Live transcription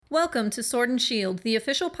Welcome to Sword and Shield, the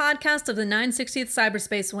official podcast of the 960th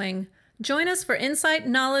Cyberspace Wing. Join us for insight,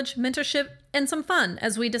 knowledge, mentorship, and some fun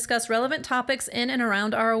as we discuss relevant topics in and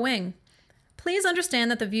around our wing. Please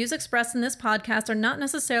understand that the views expressed in this podcast are not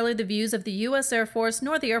necessarily the views of the U.S. Air Force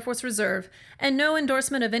nor the Air Force Reserve, and no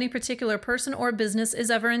endorsement of any particular person or business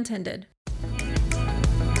is ever intended.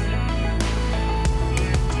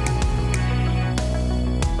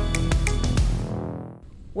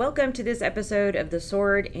 Welcome to this episode of the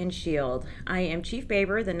Sword and Shield. I am Chief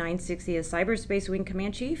Baber, the 960th Cyberspace Wing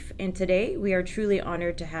Command Chief, and today we are truly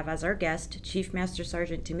honored to have as our guest Chief Master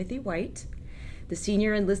Sgt. Timothy White, the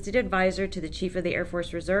Senior Enlisted Advisor to the Chief of the Air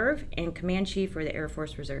Force Reserve and Command Chief for the Air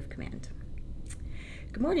Force Reserve Command.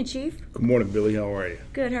 Good morning, Chief. Good morning, Billy. How are you?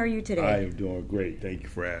 Good. How are you today? I am doing great. Thank you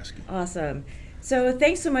for asking. Awesome. So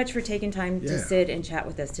thanks so much for taking time to sit and chat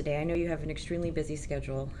with us today. I know you have an extremely busy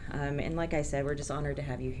schedule, and like I said, we're just honored to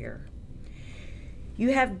have you here.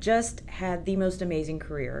 You have just had the most amazing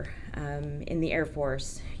career in the Air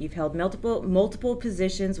Force. You've held multiple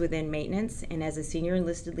positions within maintenance and as a senior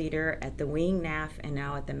enlisted leader at the Wing, NAF, and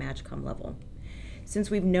now at the MAJCOM level. Since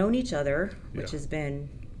we've known each other, which has been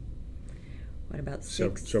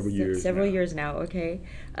several years now, okay.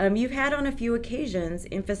 You've had on a few occasions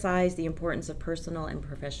emphasized the importance of personal and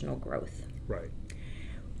professional growth. Right.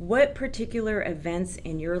 What particular events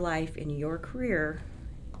in your life, in your career,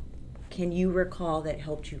 can you recall that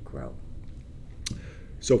helped you grow?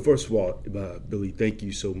 So first of all, Billy, thank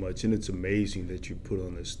you so much, and it's amazing that you put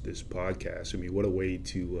on this podcast. I mean, what a way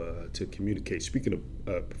to communicate. Speaking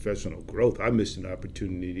of professional growth, I missed an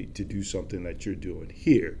opportunity to do something that you're doing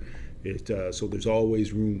here. So there's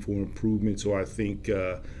always room for improvement. So I think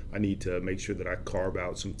I need to make sure that I carve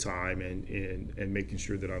out some time and making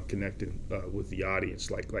sure that I'm connecting with the audience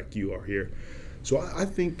like you are here. So I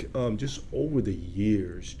think just over the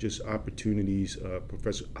years, just opportunities,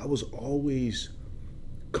 Professor, I was always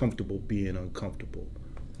comfortable being uncomfortable.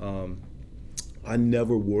 I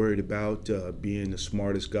never worried about being the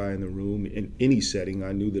smartest guy in the room in any setting.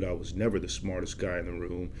 I knew that I was never the smartest guy in the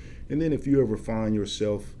room. And then if you ever find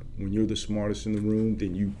yourself when you're the smartest in the room,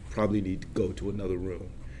 then you probably need to go to another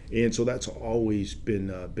room. And so that's always been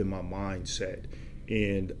my mindset.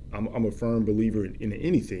 And I'm a firm believer in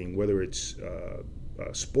anything, whether it's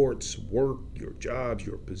sports, work, your jobs,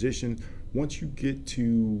 your position. Once you get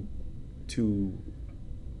to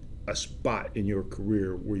a spot in your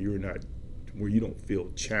career where you don't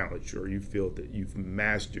feel challenged or you feel that you've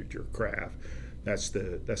mastered your craft, that's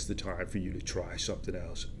the time for you to try something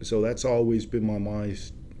else. So that's always been my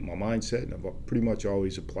mindset, and I've pretty much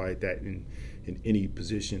always applied that in any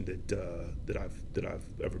position that I've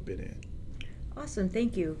ever been in. Awesome,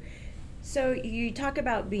 thank you. So you talk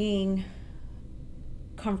about being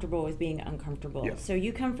comfortable with being uncomfortable. Yeah. So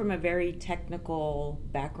you come from a very technical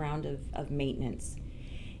background of maintenance,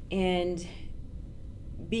 and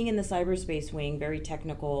being in the cyberspace wing, very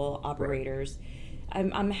technical operators.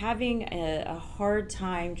 Right. I'm having a hard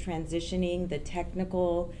time transitioning the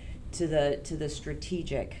technical to the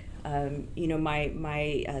strategic. My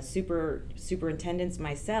superintendents,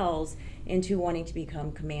 my cells, into wanting to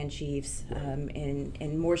become command chiefs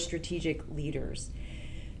and more strategic leaders.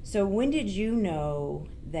 So when did you know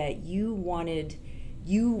that you wanted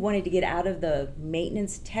to get out of the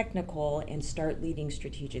maintenance technical and start leading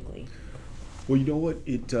strategically? Well, you know what?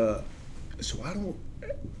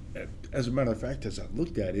 As a matter of fact, as I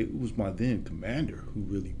looked at it, it was my then commander who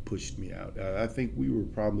really pushed me out. I think we were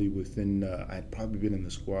probably I'd probably been in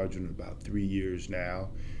the squadron about 3 years now.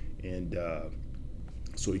 And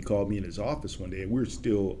so he called me in his office one day, and we're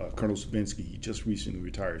still, Colonel Sabinsky, he just recently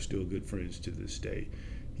retired, still good friends to this day.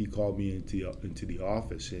 He called me into the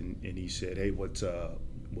office and he said, "Hey, what's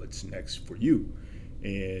next for you?"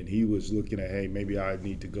 And he was looking at, hey, maybe I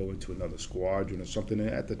need to go into another squadron or something. And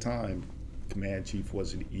at the time, command chief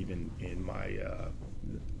wasn't even in my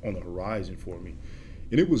on the horizon for me.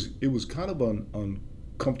 And it was kind of an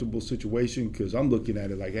uncomfortable situation, because I'm looking at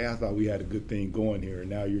it like, hey, I thought we had a good thing going here, and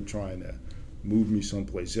now you're trying to move me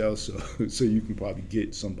someplace else so you can probably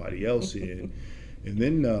get somebody else in. And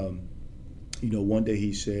then one day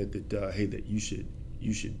he said that hey, that you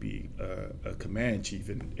should be a command chief,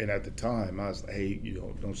 and at the time I was like, hey,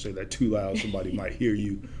 don't say that too loud, somebody might hear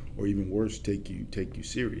you, or even worse, take you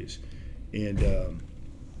serious. And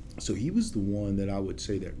so he was the one that I would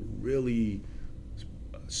say that really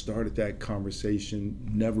started that conversation.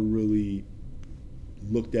 Never really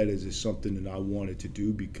looked at it as something that I wanted to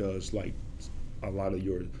do, because like a lot of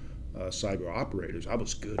your cyber operators, I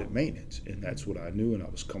was good at maintenance, and that's what I knew, and I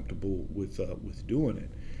was comfortable with doing it.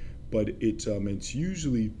 But it's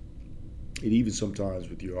usually, and even sometimes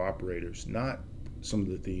with your operators, not some of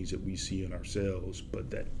the things that we see in ourselves, but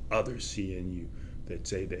that others see in you, that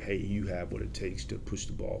say that, hey, you have what it takes to push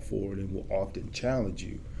the ball forward, and will often challenge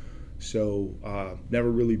you. So never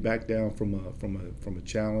really backed down from a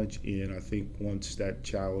challenge, and I think once that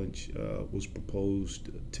challenge was proposed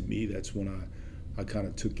to me, that's when I kind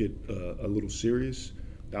of took it a little serious.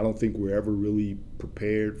 I don't think we're ever really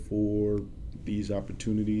prepared for these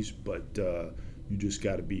opportunities, but you just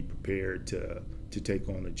got to be prepared to take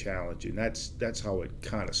on the challenge, and that's how it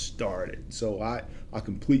kind of started. So I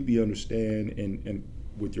completely understand, and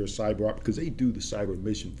with your cyber op, because they do the cyber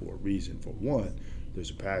mission for a reason. For one, there's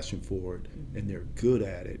a passion for it, and they're good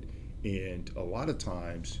at it. And a lot of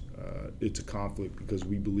times it's a conflict because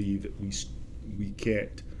we believe that we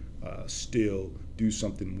can't still do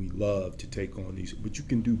something we love to take on these, but you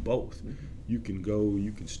can do both. You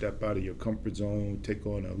can step out of your comfort zone, take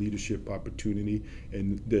on a leadership opportunity,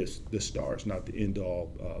 and the star is not the end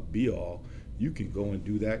all be all. You can go and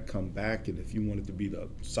do that, come back, and if you want it to be the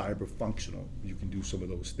cyber functional, you can do some of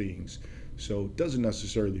those things. So it doesn't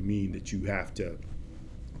necessarily mean that you have to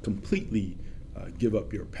completely give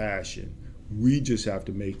up your passion. We just have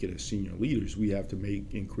to make it as senior leaders. We have to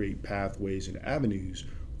make and create pathways and avenues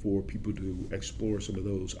for people to explore some of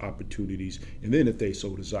those opportunities, and then if they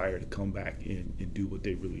so desire, to come back and do what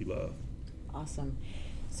they really love. Awesome.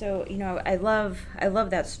 So I love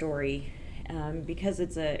that story because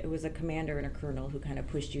it was a commander and a colonel who kind of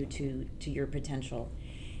pushed you to your potential,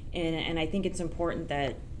 and I think it's important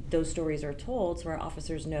that those stories are told so our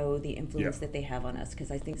officers know the influence that they have on us, because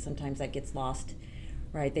I think sometimes that gets lost,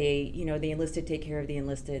 right? The enlisted take care of the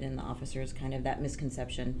enlisted, and the officers kind of that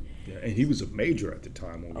misconception. Yeah, and he was a major at the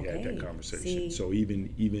time when we had that conversation. So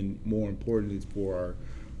even more important is for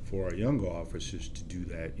our younger officers to do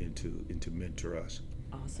that and to mentor us.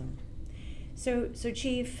 Awesome. So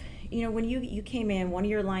Chief, when you came in, one of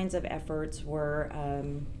your lines of efforts were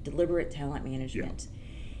deliberate talent management. Yeah.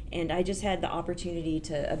 And I just had the opportunity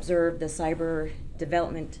to observe the cyber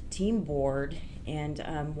development team board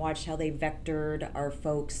and watch how they vectored our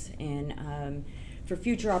folks and for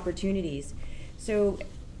future opportunities. So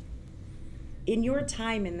in your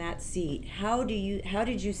time in that seat, how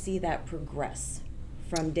did you see that progress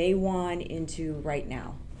from day one into right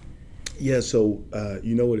now? Yeah, so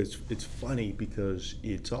it's funny because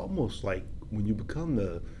it's almost like when you become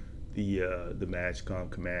the MAGCOM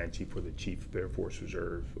Command Chief or the Chief of Air Force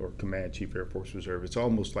Reserve or Command Chief Air Force Reserve, it's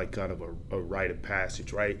almost like kind of a rite of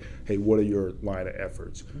passage, right? Hey, what are your line of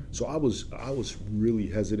efforts? So I was really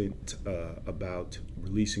hesitant about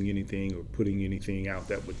releasing anything or putting anything out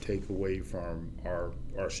that would take away from our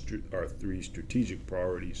three strategic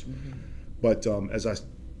priorities. Mm-hmm. But as I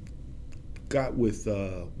got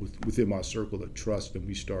within my circle of trust and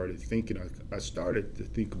we started thinking, I started to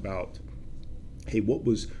think about, hey,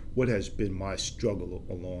 what has been my struggle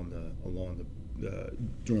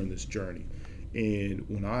during this journey? And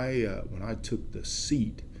when I took the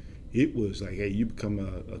seat, it was like, hey, you become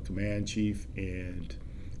a command chief, and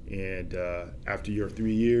after your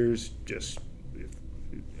 3 years, just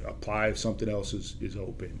apply if something else is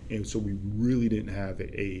open. And so we really didn't have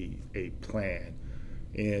a plan,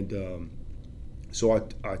 and so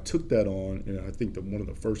I took that on, and I think that one of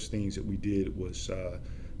the first things that we did was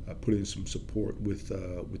put in some support with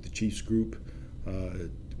the Chiefs group.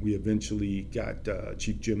 We eventually got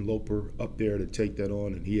Chief Jim Loper up there to take that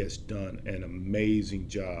on, and he has done an amazing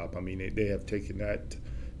job. I mean, they have taken that,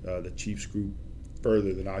 the Chiefs group,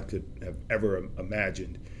 further than I could have ever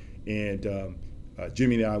imagined. And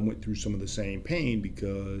Jimmy and I went through some of the same pain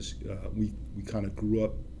because we kind of grew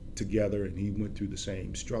up together, and he went through the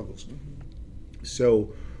same struggles. Mm-hmm.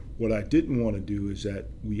 So what I didn't want to do is that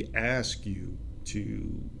we ask you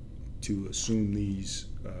to assume these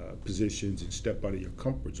positions and step out of your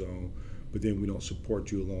comfort zone, but then we don't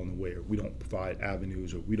support you along the way, or we don't provide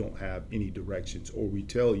avenues, or we don't have any directions, or we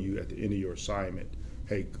tell you at the end of your assignment,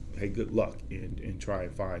 hey, good luck, and try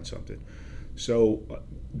and find something. So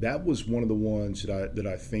that was one of the ones that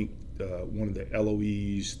I think one of the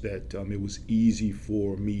LOEs that it was easy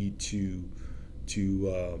for me to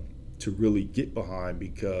really get behind,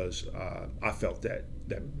 because I felt that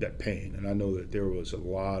pain, and I know that there was a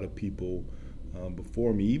lot of people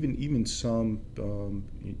before me, even some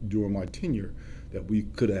during my tenure, that we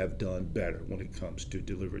could have done better when it comes to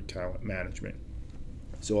delivered talent management.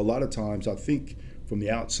 So a lot of times, I think from the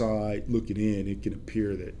outside looking in, it can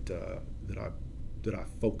appear that I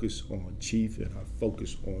focus on chief and I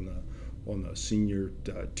focus on the senior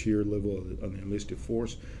tier level of the enlisted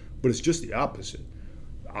force, but it's just the opposite.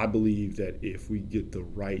 I believe that if we get the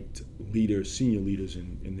right leaders, senior leaders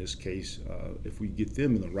in this case, if we get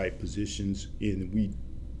them in the right positions and we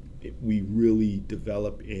we really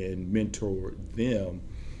develop and mentor them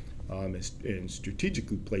and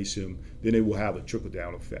strategically place them, then it will have a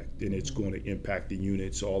trickle-down effect, and it's going to impact the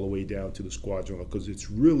units all the way down to the squadron, because it's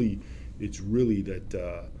really that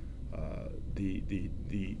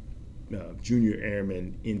the junior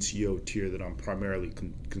airman NCO tier that I'm primarily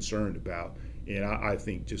concerned about. And I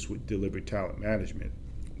think just with delivery talent management,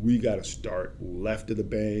 we got to start left of the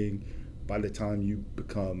bang. By the time you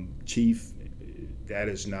become chief, that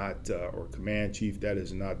is not, or command chief, that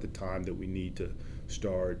is not the time that we need to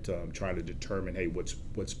start trying to determine, hey,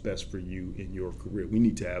 what's best for you in your career. We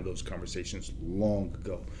need to have those conversations long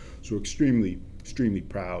ago. So extremely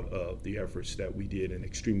proud of the efforts that we did, and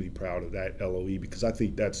extremely proud of that LOE, because I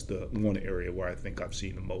think that's the one area where I think I've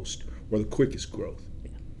seen the most or the quickest growth.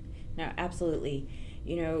 No, absolutely.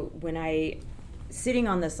 When I sitting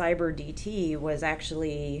on the cyber DT was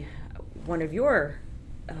actually one of your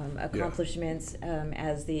accomplishments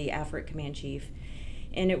as the AFRC command chief,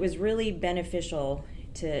 and it was really beneficial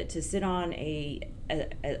to sit on a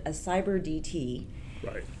cyber DT,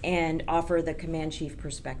 right, and offer the command chief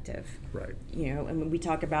perspective. Right. And when we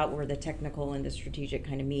talk about where the technical and the strategic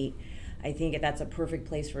kind of meet, I think that's a perfect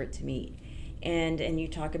place for it to meet. And you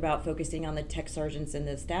talk about focusing on the tech sergeants and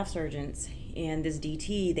the staff sergeants, and this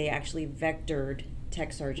DT, they actually vectored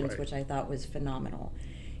tech sergeants, right, which I thought was phenomenal.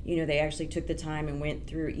 They actually took the time and went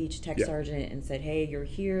through each tech sergeant and said, hey, you're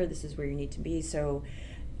here, this is where you need to be. So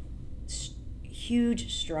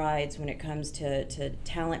huge strides when it comes to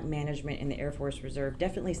talent management in the Air Force Reserve,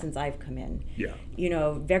 definitely since I've come in. Yeah.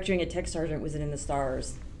 Vectoring a tech sergeant wasn't in the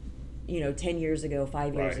stars, 10 years ago,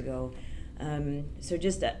 5 years Right. ago. So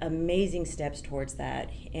just amazing steps towards that.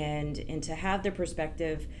 And to have the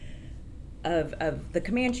perspective of the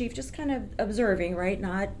command chief just kind of observing, right?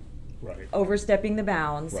 Not Right. overstepping the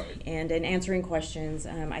bounds, Right. and answering questions,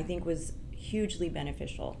 I think was hugely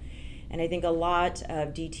beneficial. And I think a lot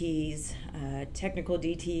of DTs, technical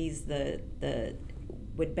DTs, the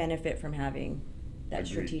would benefit from having that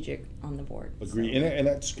Agreed. Strategic on the board. Agree, So. and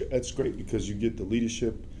that's great, because you get the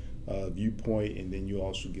leadership viewpoint, and then you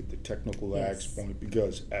also get the technical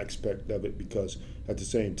aspect of it, because at the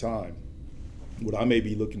same time, what I may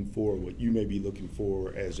be looking for, what you may be looking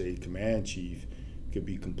for as a command chief, could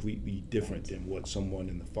be completely different than what someone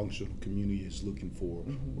in the functional community is looking for,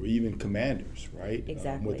 or even commanders, right?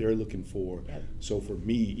 Exactly. What they're looking for. Yep. So for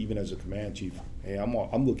me, even as a command chief, hey,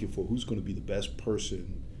 I'm looking for who's going to be the best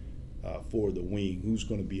person for the wing, who's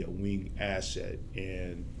going to be a wing asset,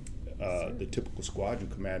 and the typical squadron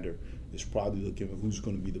commander is probably looking at who's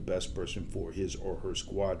going to be the best person for his or her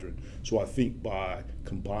squadron. So I think by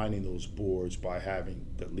combining those boards, by having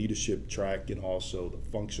the leadership track and also the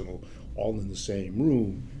functional all in the same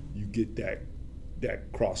room, you get that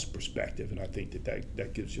cross perspective, and I think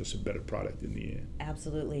that gives us a better product in the end.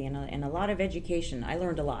 Absolutely, and a lot of education. I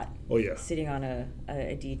learned a lot. Oh yeah. Sitting on a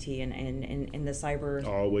DT and in the cyber. I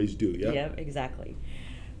always do. Yeah. Yeah, exactly.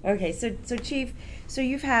 Okay, so Chief, so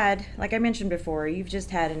you've had, like I mentioned before, you've just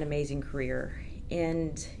had an amazing career.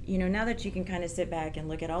 And, now that you can kind of sit back and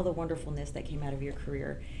look at all the wonderfulness that came out of your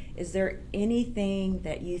career, is there anything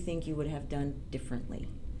that you think you would have done differently?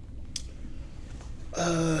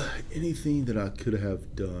 Anything that I could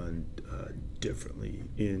have done differently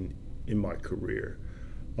in my career.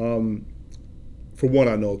 For one,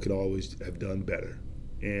 I know I could always have done better.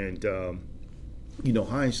 And,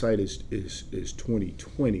 hindsight is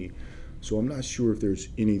 2020, so I'm not sure if there's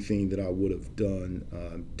anything that I would have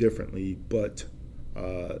done differently. But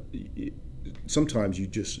sometimes you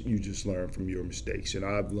just learn from your mistakes, and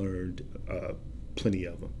I've learned plenty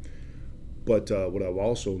of them. But what I've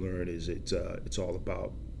also learned is it's all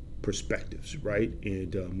about perspectives, right?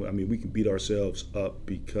 And we can beat ourselves up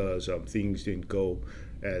because things didn't go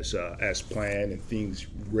as planned, and things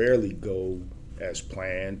rarely go as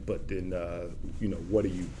planned, but then what do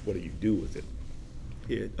you do with it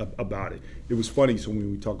about it? It was funny. So when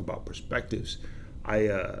we talk about perspectives, I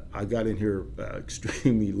got in here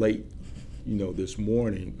extremely late, this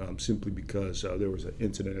morning, simply because there was an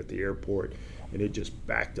incident at the airport, and it just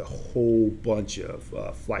backed a whole bunch of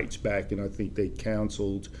flights back, and I think they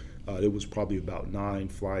canceled. It was probably about 9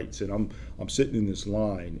 flights, and I'm sitting in this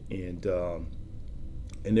line, and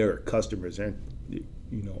there are customers, and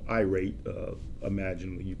irate,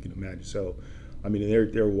 you can imagine. So,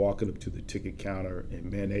 they're walking up to the ticket counter,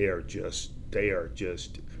 and man, they are just,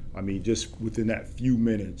 just within that few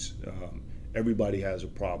minutes, everybody has a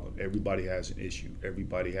problem, everybody has an issue,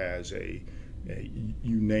 everybody has a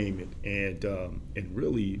you name it, and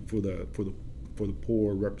really for the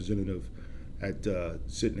poor representative at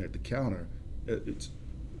sitting at the counter, it's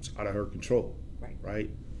out of her control, Right. right?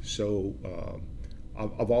 So.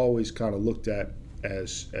 I've always kind of looked at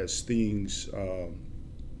as things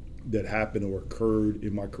that happened or occurred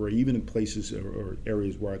in my career, even in places or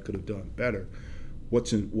areas where I could have done better.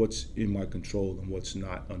 What's in my control and what's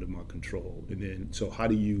not under my control, and then so how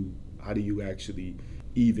do you actually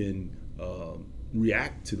even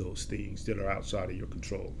react to those things that are outside of your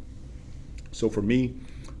control? So for me,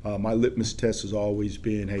 my litmus test has always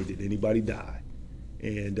been, hey, did anybody die?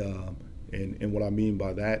 And what I mean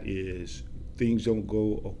by that is things don't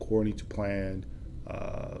go according to plan.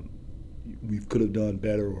 We could have done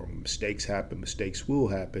better, or mistakes happen. Mistakes will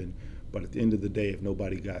happen, but at the end of the day, if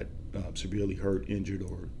nobody got severely hurt, injured,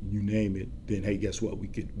 or you name it, then hey, guess what? We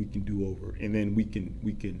can do over, and then we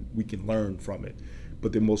can learn from it.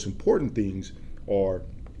 But the most important things are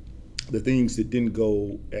the things that didn't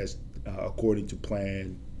go as according to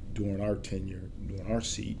plan during our tenure, during our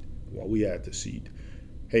seat, while we had the seat.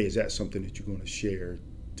 Hey, is that something that you're going to share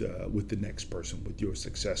with the next person, with your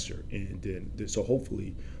successor? And then so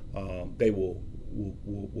hopefully they will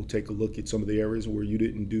take a look at some of the areas where you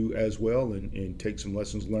didn't do as well, and take some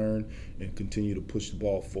lessons learned and continue to push the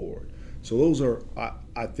ball forward. So those are,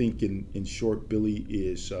 I think, in short, Billy,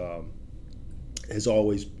 has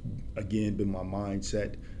always, again, been my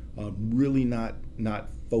mindset. Really not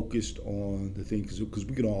focused on the things, because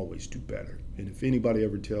we can always do better. And if anybody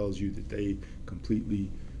ever tells you that they completely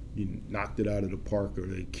knocked it out of the park or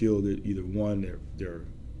they killed it, either one, they're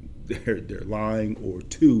lying, or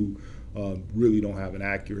two, really don't have an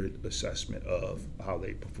accurate assessment of how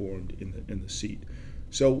they performed in the seat.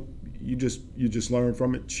 So you just learn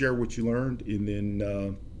from it, share what you learned, and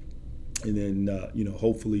then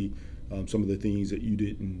hopefully some of the things that you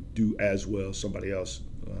didn't do as well, somebody else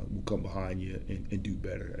will come behind you and do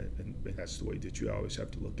better, and that's the way that you always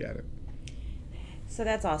have to look at it. So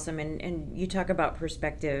that's awesome, and you talk about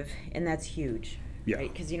perspective, and that's huge, yeah.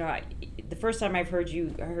 Right? Because the first time I heard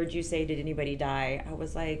you say, "Did anybody die?" I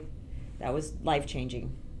was like, that was life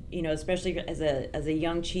changing. Especially as a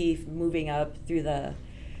young chief moving up through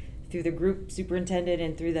the group superintendent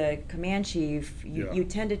and through the command chief, you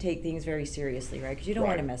tend to take things very seriously, right? Because you don't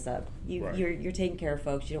want to mess up. You're taking care of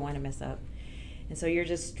folks. You don't want to mess up. And so you're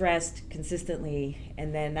just stressed consistently.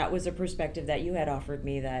 And then that was a perspective that you had offered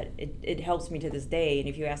me that it helps me to this day. And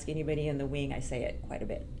if you ask anybody in the wing, I say it quite a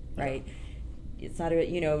bit, right? Yeah. It's not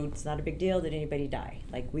it's not a big deal. Did anybody die?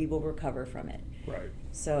 Like, we will recover from it. Right.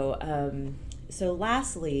 So, so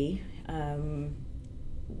lastly,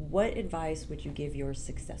 what advice would you give your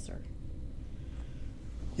successor?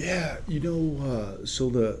 Yeah, so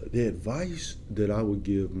the advice that I would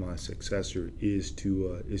give my successor is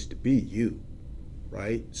to be you,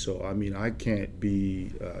 right? So I mean, I can't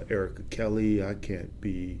be Erica Kelly, I can't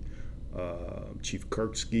be Chief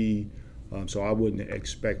Kirksky, so I wouldn't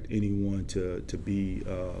expect anyone to be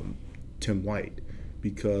Tim White,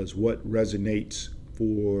 because what resonates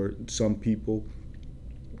for some people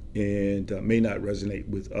and may not resonate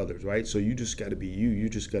with others, right? So you just got to be you. You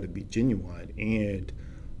just got to be genuine and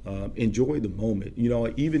enjoy the moment.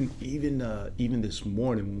 Even this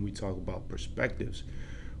morning when we talk about perspectives,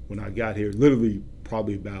 when I got here, literally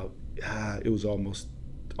probably about it was almost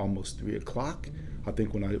 3:00. I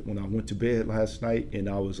think when I went to bed last night, and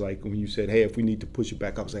I was like, when you said, hey, if we need to push it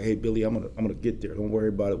back, I was like, hey, Billy, I'm gonna get there. Don't worry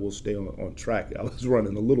about it. We'll stay on track. I was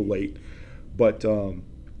running a little late, but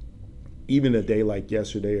even a day like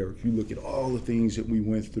yesterday, or if you look at all the things that we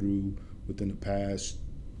went through within the past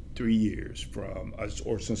 3 years, from us,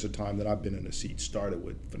 or since the time that I've been in the seat, started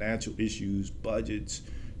with financial issues, budgets.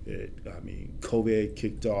 COVID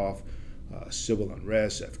kicked off, civil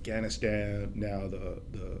unrest, Afghanistan, now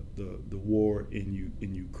the war in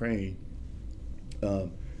Ukraine.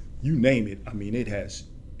 You name it. I mean, it has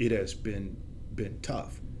been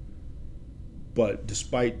tough. But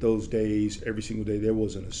despite those days, every single day, there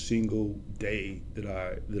wasn't a single day that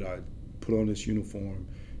I put on this uniform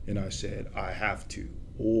and I said, I have to,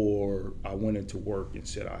 or I went into work and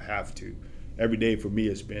said, I have to. Every day for me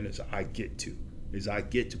has been I get to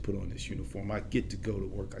put on this uniform. I get to go to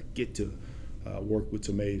work. I get to work with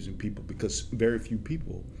some amazing people, because very few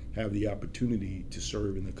people have the opportunity to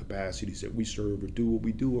serve in the capacities that we serve, or do what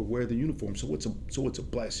we do, or wear the uniform. So it's a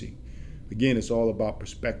blessing. Again, it's all about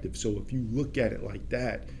perspective. So if you look at it like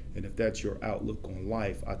that, and if that's your outlook on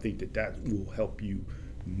life, I think that will help you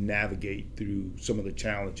navigate through some of the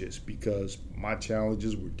challenges, because my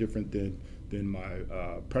challenges were different than my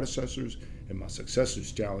predecessors, and my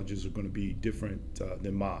successors' challenges are going to be different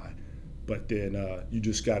than mine. But then you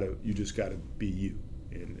just gotta be you,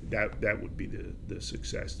 and that would be the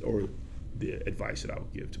success, or the advice that I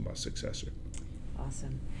would give to my successor.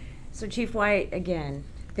 Awesome. So Chief White, again,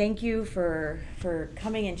 thank you for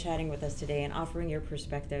coming and chatting with us today and offering your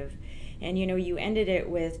perspective. And you ended it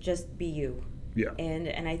with just be you. Yeah.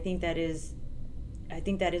 And I think that is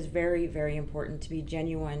very, very important, to be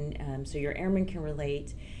genuine, so your airmen can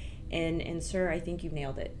relate. And sir, I think you've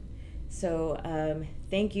nailed it. So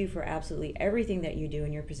thank you for absolutely everything that you do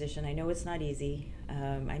in your position. I know it's not easy.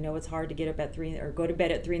 I know it's hard to get up at 3 or go to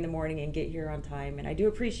bed at 3 in the morning and get here on time, and I do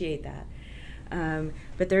appreciate that.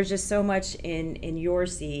 But there's just so much in your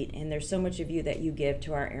seat, and there's so much of you that you give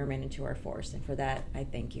to our airmen and to our force, and for that, I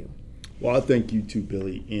thank you. Well, I thank you too,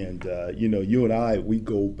 Billie. And, you and I, we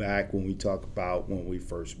go back when we talk about when we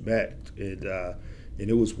first met. And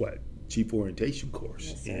it was what? Chief Orientation Course.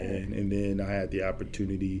 Yes, sir. And then I had the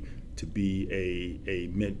opportunity to be a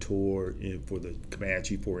mentor for the Command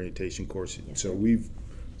Chief Orientation Course. Yes, so sir. we've,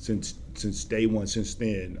 since day one, since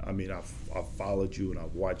then, I mean, I've followed you and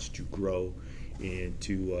I've watched you grow, and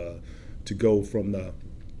to go from the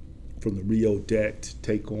Rio deck to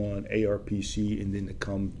take on ARPC and then to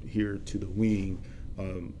come here to the wing,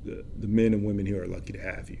 the men and women here are lucky to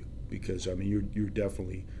have you, because I mean you're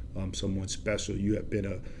definitely someone special. You have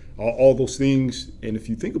been all those things, and if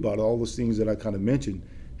you think about all those things that I kind of mentioned,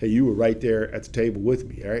 hey, you were right there at the table with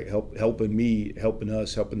me, all right, helping me, helping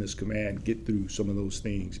us, helping this command get through some of those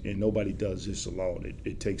things. And nobody does this alone.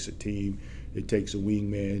 It takes a team, it takes a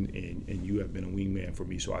wingman, and you have been a wingman for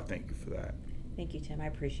me, so I thank you for that. Thank you, Tim. I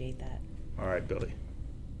appreciate that. All right, Billie.